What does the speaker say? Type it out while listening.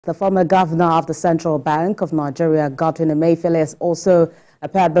The former governor of the Central Bank of Nigeria, Godwin Emefiele, has also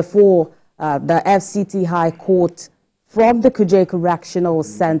appeared before the FCT High Court from the Kuje Correctional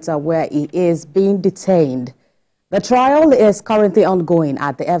Center, where he is being detained. The trial is currently ongoing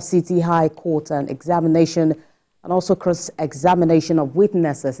at the FCT High Court, and examination and also cross-examination of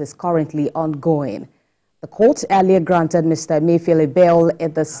witnesses is currently ongoing. The court earlier granted Mr Emefiele bail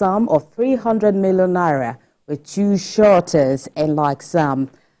in the sum of 300 million naira with 2 sureties in like sum.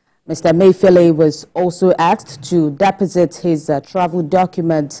 Mr Emefiele was also asked to deposit his travel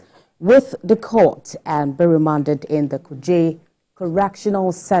documents with the court and be remanded in the Kuje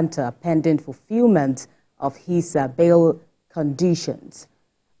Correctional Center pending fulfillment of his bail conditions.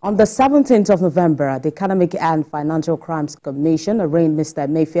 On the 17th of November, the Economic and Financial Crimes Commission arraigned Mr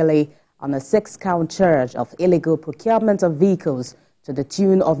Emefiele on a 6-count charge of illegal procurement of vehicles to the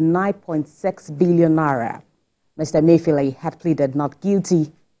tune of 9.6 billion naira. Mr Emefiele had pleaded not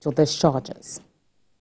guilty to these charges.